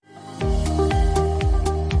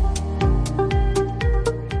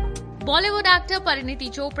Bollywood actor Parineeti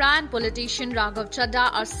Chopra and politician Raghav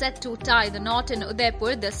Chadha are set to tie the knot in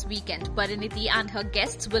Udaipur this weekend. Parineeti and her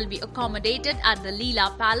guests will be accommodated at the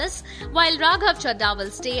Leela Palace, while Raghav Chadha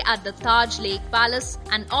will stay at the Taj Lake Palace,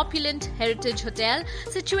 an opulent heritage hotel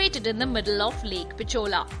situated in the middle of Lake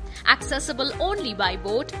Pichola. Accessible only by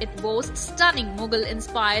boat, it boasts stunning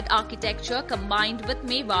Mughal-inspired architecture combined with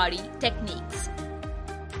Mewari techniques.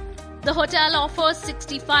 The hotel offers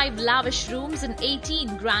 65 lavish rooms and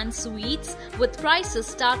 18 grand suites with prices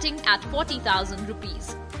starting at 40,000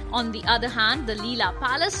 rupees. On the other hand, the Leela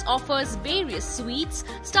Palace offers various suites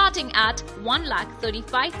starting at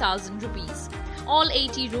 1,35,000 rupees. All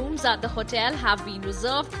 80 rooms at the hotel have been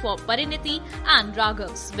reserved for Parineeti and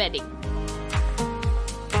Raghav's wedding.